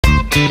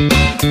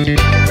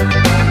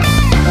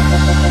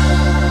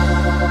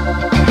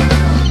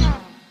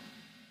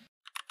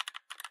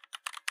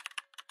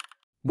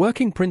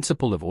Working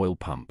principle of oil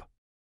pump.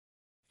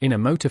 In a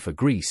motor for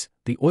grease,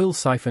 the oil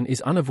siphon is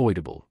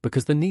unavoidable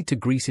because the need to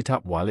grease it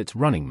up while it's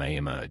running may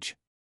emerge.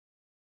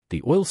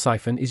 The oil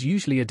siphon is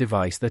usually a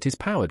device that is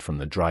powered from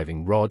the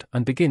driving rod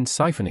and begins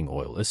siphoning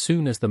oil as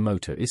soon as the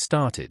motor is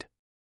started.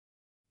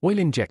 Oil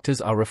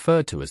injectors are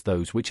referred to as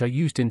those which are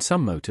used in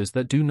some motors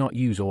that do not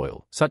use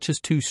oil, such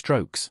as 2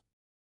 strokes.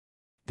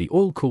 The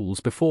oil cools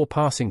before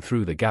passing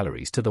through the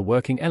galleries to the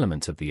working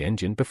elements of the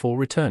engine before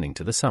returning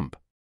to the sump.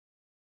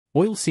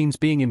 Oil seems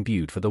being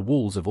imbued for the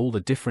walls of all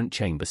the different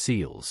chamber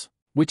seals,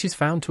 which is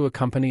found to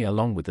accompany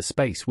along with the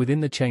space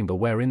within the chamber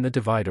wherein the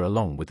divider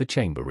along with the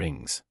chamber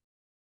rings.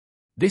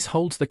 This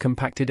holds the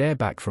compacted air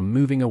back from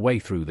moving away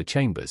through the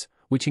chambers,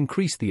 which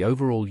increase the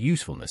overall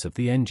usefulness of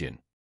the engine.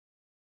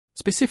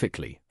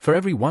 Specifically, for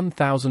every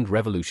 1,000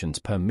 revolutions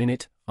per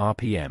minute,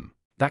 RPM,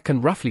 that can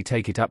roughly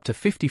take it up to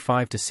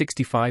 55 to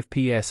 65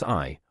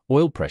 psi,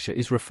 oil pressure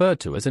is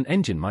referred to as an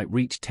engine might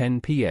reach 10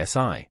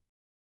 psi.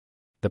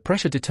 The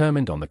pressure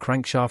determined on the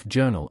crankshaft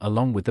journal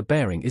along with the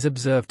bearing is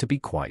observed to be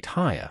quite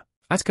higher,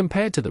 as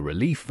compared to the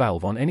relief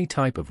valve on any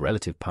type of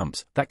relative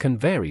pumps that can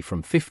vary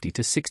from 50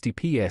 to 60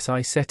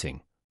 psi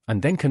setting,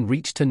 and then can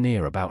reach to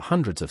near about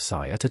hundreds of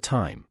psi at a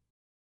time.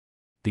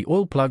 The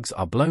oil plugs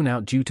are blown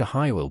out due to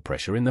high oil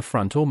pressure in the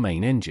front or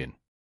main engine.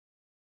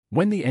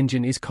 When the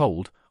engine is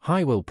cold,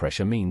 high oil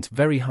pressure means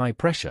very high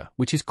pressure,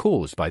 which is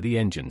caused by the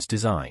engine's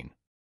design.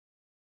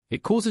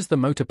 It causes the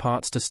motor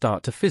parts to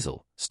start to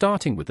fizzle,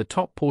 starting with the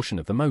top portion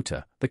of the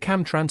motor, the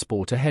cam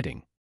transporter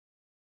heading.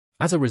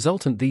 As a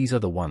resultant, these are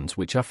the ones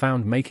which are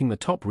found making the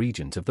top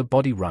regions of the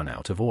body run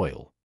out of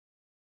oil.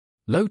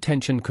 Low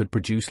tension could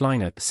produce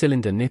liner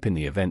cylinder nip in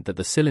the event that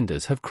the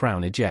cylinders have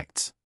crown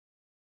ejects.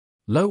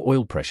 Low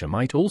oil pressure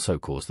might also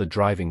cause the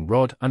driving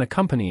rod and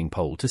accompanying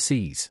pole to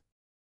seize.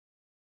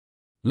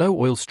 Low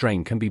oil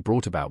strain can be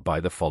brought about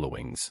by the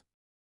followings.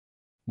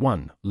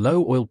 1.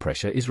 Low oil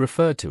pressure is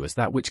referred to as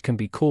that which can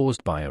be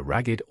caused by a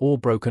ragged or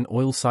broken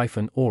oil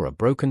siphon or a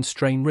broken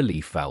strain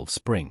relief valve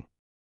spring.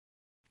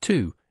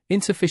 2.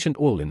 Insufficient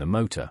oil in the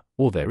motor,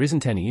 or there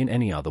isn't any in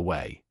any other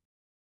way.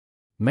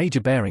 Major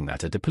bearing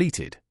that are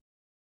depleted.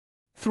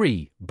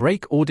 3.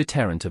 Brake or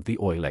deterrent of the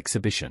oil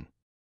exhibition.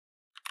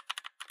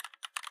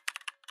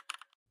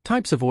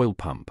 Types of oil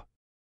pump.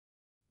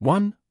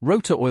 1.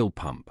 Rotor oil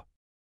pump.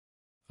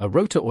 A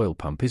rotor oil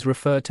pump is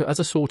referred to as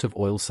a sort of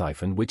oil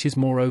siphon which is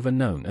moreover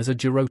known as a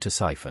gerotor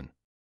siphon.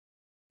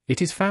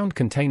 It is found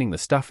containing the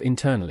stuff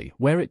internally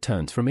where it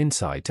turns from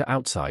inside to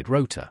outside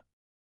rotor.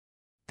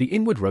 The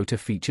inward rotor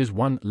features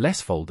one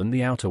less fold than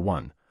the outer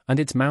one, and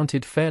it's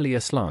mounted fairly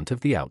aslant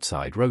of the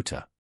outside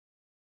rotor.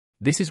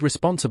 This is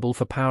responsible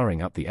for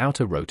powering up the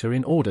outer rotor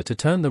in order to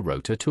turn the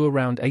rotor to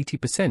around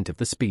 80% of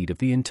the speed of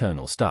the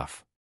internal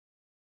stuff.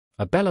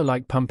 A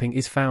bellow-like pumping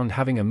is found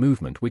having a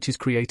movement which is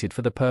created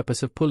for the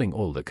purpose of pulling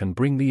oil that can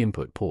bring the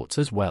input ports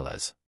as well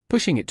as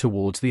pushing it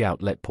towards the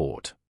outlet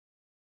port.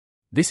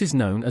 This is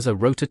known as a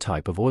rotor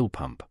type of oil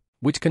pump,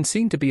 which can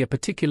seem to be a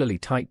particularly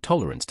tight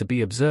tolerance to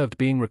be observed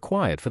being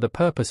required for the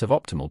purpose of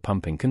optimal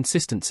pumping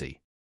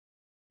consistency.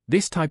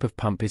 This type of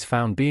pump is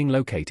found being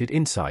located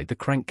inside the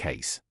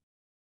crankcase.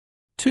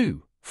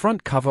 2.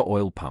 Front cover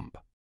oil pump.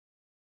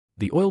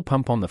 The oil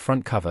pump on the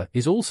front cover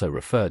is also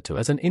referred to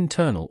as an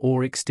internal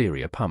or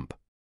exterior pump.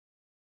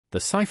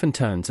 The siphon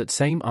turns at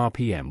same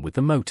RPM with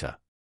the motor.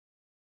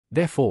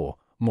 Therefore,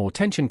 more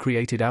tension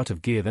created out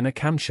of gear than a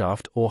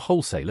camshaft or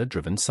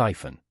wholesaler-driven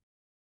siphon.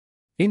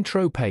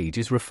 Intro page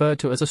is referred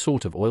to as a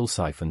sort of oil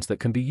siphons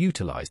that can be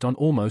utilized on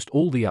almost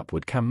all the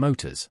upward cam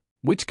motors,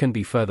 which can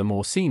be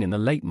furthermore seen in the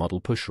late model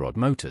pushrod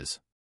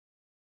motors.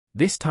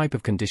 This type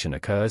of condition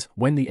occurs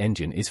when the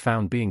engine is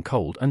found being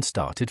cold and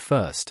started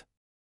first.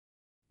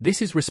 This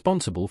is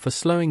responsible for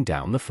slowing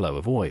down the flow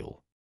of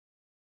oil.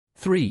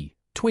 3.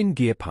 Twin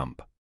gear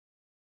pump.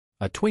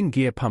 A twin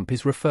gear pump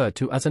is referred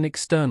to as an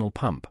external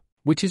pump,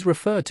 which is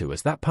referred to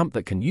as that pump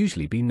that can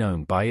usually be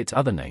known by its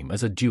other name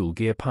as a dual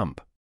gear pump.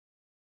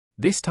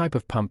 This type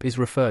of pump is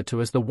referred to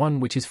as the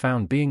one which is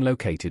found being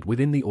located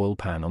within the oil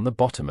pan on the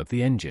bottom of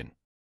the engine.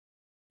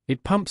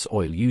 It pumps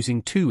oil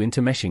using 2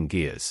 intermeshing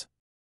gears.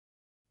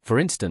 For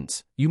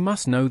instance, you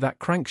must know that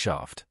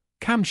crankshaft,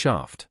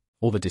 camshaft,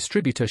 or the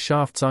distributor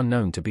shafts are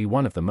known to be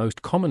one of the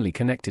most commonly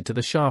connected to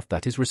the shaft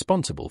that is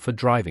responsible for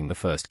driving the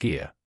first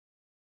gear.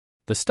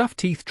 The stuff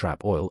teeth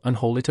trap oil and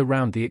haul it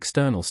around the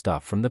external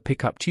stuff from the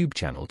pickup tube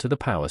channel to the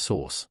power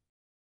source.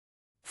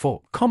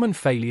 4. Common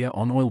failure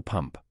on oil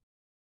pump.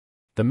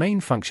 The main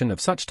function of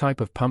such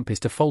type of pump is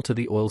to falter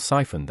the oil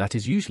siphon that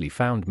is usually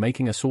found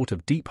making a sort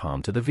of deep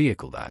harm to the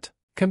vehicle that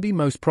can be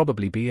most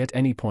probably be at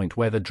any point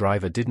where the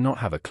driver did not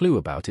have a clue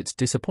about its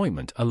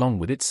disappointment along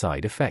with its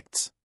side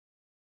effects.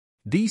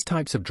 These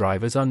types of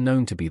drivers are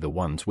known to be the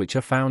ones which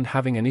are found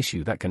having an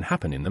issue that can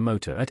happen in the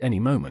motor at any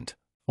moment.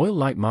 Oil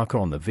light marker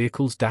on the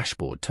vehicle's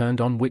dashboard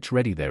turned on which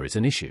ready there is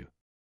an issue.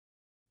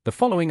 The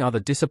following are the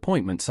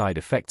disappointment side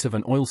effects of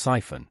an oil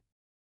siphon.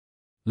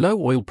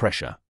 Low oil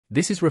pressure.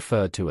 This is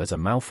referred to as a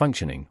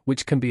malfunctioning,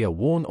 which can be a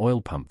worn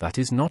oil pump that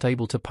is not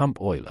able to pump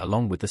oil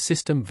along with the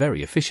system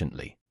very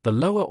efficiently. The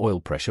lower oil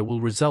pressure will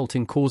result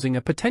in causing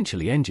a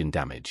potentially engine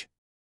damage.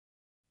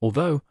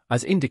 Although,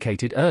 as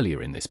indicated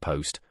earlier in this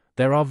post,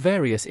 there are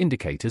various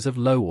indicators of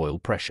low oil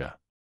pressure.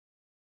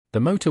 The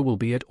motor will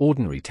be at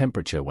ordinary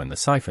temperature when the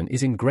siphon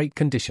is in great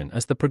condition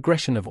as the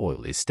progression of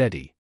oil is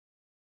steady.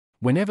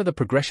 Whenever the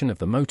progression of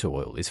the motor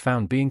oil is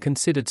found being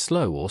considered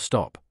slow or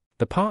stop,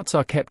 the parts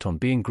are kept on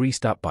being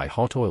greased up by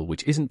hot oil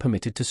which isn't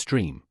permitted to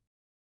stream.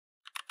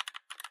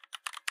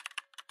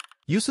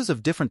 Uses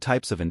of different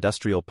types of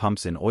industrial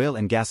pumps in oil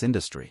and gas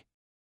industry.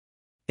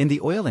 In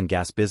the oil and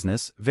gas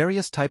business,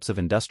 various types of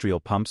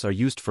industrial pumps are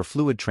used for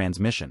fluid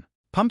transmission.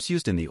 Pumps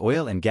used in the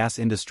oil and gas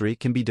industry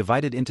can be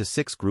divided into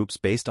 6 groups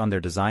based on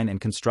their design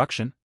and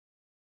construction.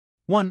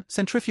 1.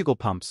 Centrifugal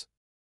pumps.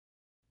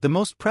 The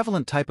most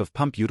prevalent type of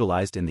pump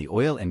utilized in the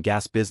oil and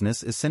gas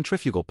business is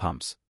centrifugal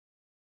pumps.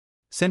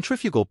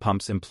 Centrifugal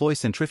pumps employ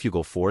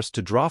centrifugal force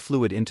to draw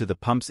fluid into the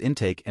pump's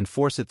intake and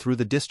force it through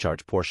the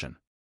discharge portion.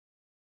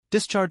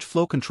 Discharge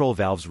flow control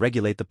valves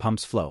regulate the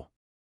pump's flow.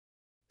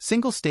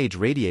 Single-stage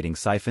radiating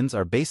siphons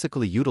are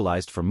basically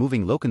utilized for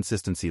moving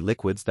low-consistency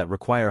liquids that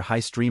require high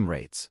stream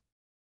rates.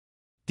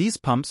 These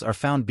pumps are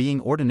found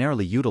being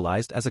ordinarily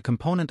utilized as a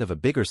component of a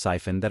bigger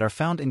siphon that are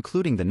found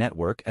including the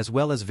network as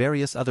well as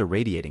various other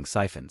radiating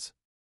siphons.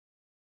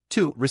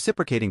 2.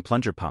 Reciprocating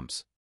plunger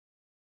pumps.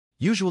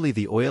 Usually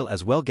the oil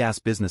as well gas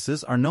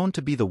businesses are known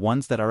to be the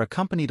ones that are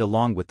accompanied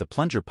along with the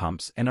plunger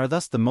pumps and are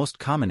thus the most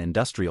common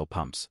industrial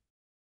pumps.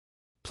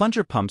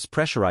 Plunger pumps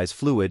pressurize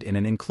fluid in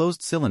an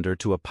enclosed cylinder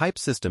to a pipe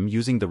system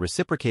using the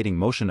reciprocating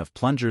motion of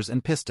plungers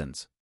and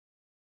pistons.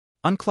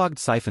 Unclogged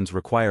siphons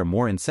require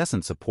more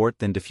incessant support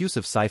than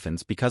diffusive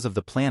siphons because of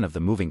the plan of the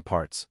moving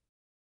parts.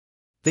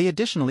 They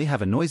additionally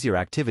have a noisier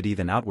activity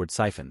than outward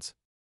siphons.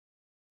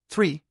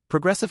 3.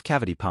 Progressive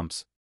cavity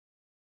pumps.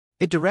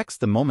 It directs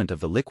the movement of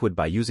the liquid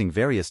by using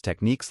various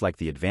techniques like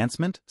the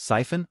advancement,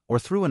 siphon, or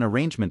through an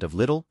arrangement of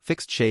little,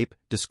 fixed-shape,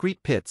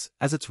 discrete pits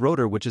as its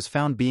rotor which is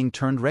found being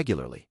turned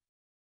regularly.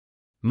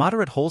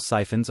 Moderate hole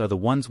siphons are the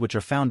ones which are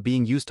found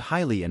being used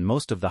highly in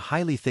most of the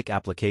highly thick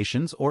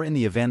applications or in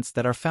the events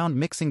that are found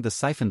mixing the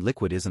siphoned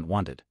liquid isn't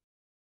wanted.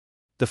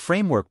 The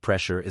framework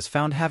pressure is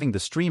found having the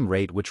stream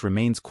rate which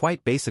remains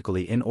quite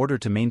basically in order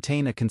to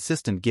maintain a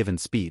consistent given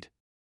speed.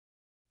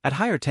 At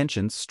higher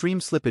tensions, stream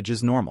slippage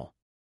is normal.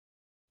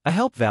 A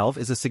help valve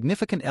is a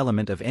significant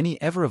element of any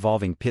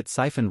ever-evolving pit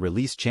siphon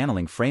release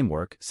channeling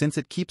framework since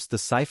it keeps the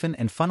siphon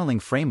and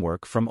funneling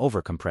framework from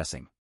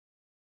overcompressing.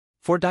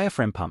 4.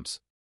 Diaphragm pumps.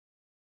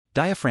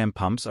 Diaphragm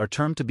pumps are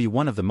termed to be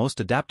one of the most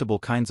adaptable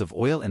kinds of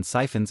oil and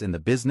siphons in the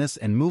business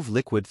and move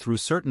liquid through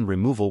certain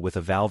removal with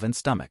a valve and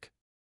stomach.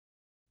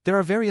 There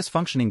are various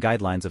functioning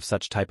guidelines of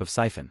such type of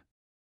siphon.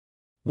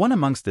 One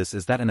amongst this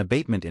is that an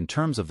abatement in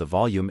terms of the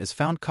volume is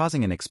found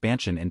causing an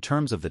expansion in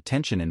terms of the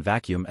tension in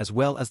vacuum as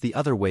well as the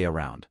other way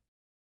around.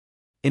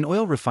 In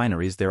oil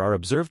refineries there are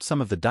observed some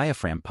of the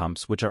diaphragm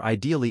pumps which are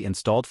ideally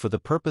installed for the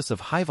purpose of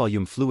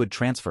high-volume fluid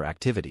transfer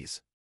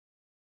activities.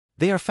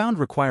 They are found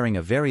requiring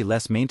a very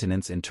less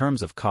maintenance in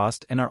terms of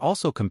cost and are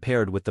also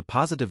compared with the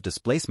positive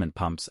displacement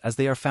pumps as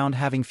they are found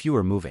having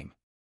fewer moving.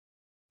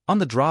 On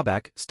the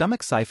drawback,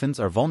 stomach siphons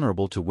are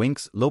vulnerable to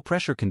winks,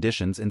 low-pressure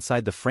conditions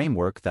inside the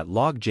framework that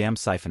log jam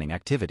siphoning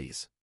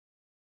activities.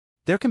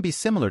 There can be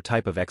similar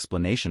type of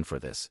explanation for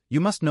this. You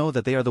must know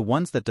that they are the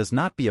ones that does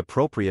not be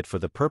appropriate for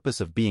the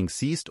purpose of being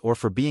ceased or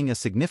for being a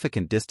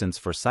significant distance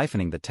for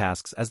siphoning the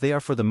tasks as they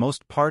are for the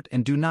most part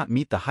and do not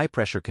meet the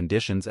high-pressure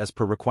conditions as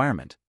per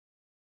requirement.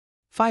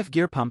 5.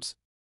 Gear pumps.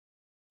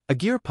 A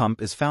gear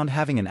pump is found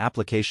having an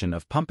application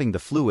of pumping the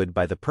fluid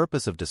by the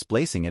purpose of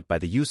displacing it by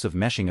the use of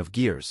meshing of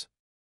gears.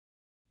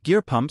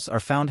 Gear pumps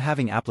are found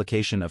having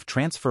application of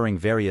transferring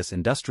various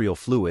industrial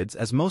fluids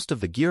as most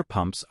of the gear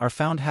pumps are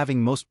found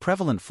having most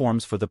prevalent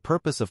forms for the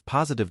purpose of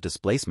positive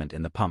displacement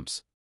in the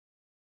pumps.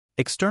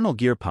 External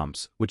gear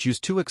pumps, which use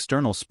 2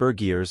 external spur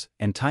gears,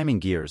 and timing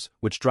gears,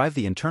 which drive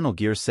the internal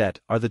gear set,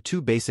 are the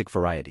 2 basic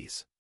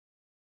varieties.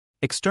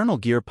 External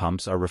gear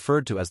pumps are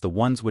referred to as the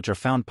ones which are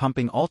found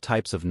pumping all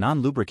types of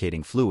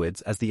non-lubricating fluids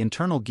as the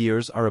internal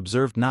gears are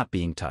observed not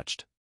being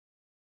touched.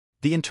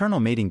 The internal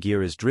mating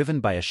gear is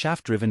driven by a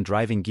shaft-driven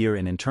driving gear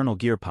in internal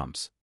gear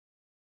pumps.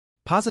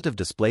 Positive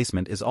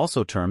displacement is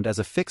also termed as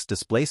a fixed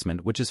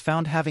displacement which is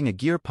found having a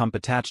gear pump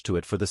attached to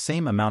it for the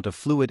same amount of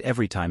fluid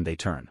every time they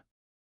turn.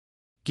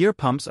 Gear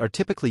pumps are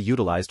typically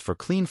utilized for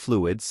clean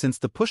fluids since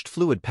the pushed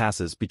fluid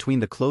passes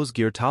between the closed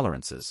gear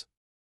tolerances.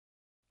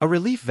 A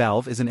relief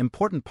valve is an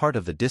important part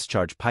of the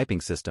discharge piping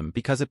system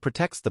because it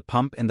protects the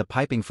pump and the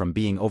piping from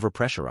being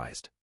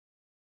overpressurized.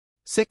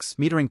 6.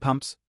 Metering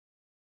pumps.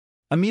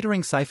 A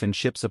metering siphon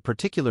ships a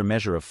particular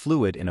measure of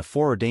fluid in a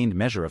foreordained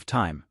measure of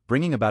time,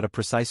 bringing about a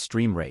precise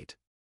stream rate.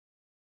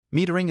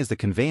 Metering is the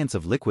conveyance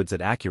of liquids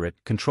at accurate,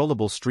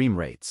 controllable stream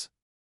rates.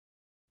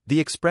 The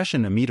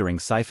expression a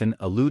metering siphon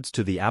alludes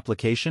to the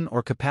application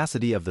or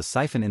capacity of the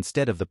siphon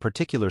instead of the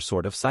particular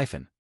sort of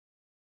siphon.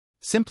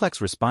 Simplex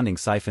responding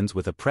siphons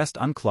with a pressed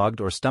unclogged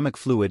or stomach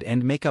fluid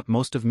end make up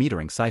most of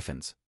metering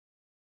siphons.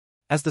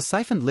 As the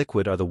siphoned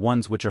liquid are the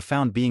ones which are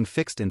found being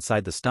fixed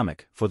inside the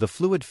stomach, for the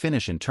fluid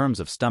finish in terms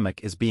of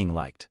stomach is being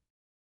liked.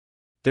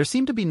 There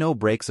seem to be no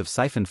breaks of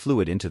siphoned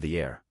fluid into the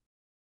air.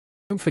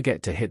 Don't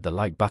forget to hit the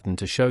like button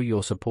to show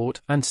your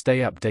support and stay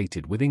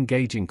updated with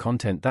engaging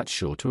content that's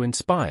sure to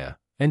inspire,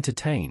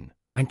 entertain,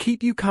 and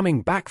keep you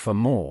coming back for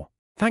more.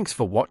 Thanks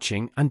for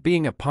watching and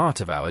being a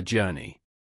part of our journey.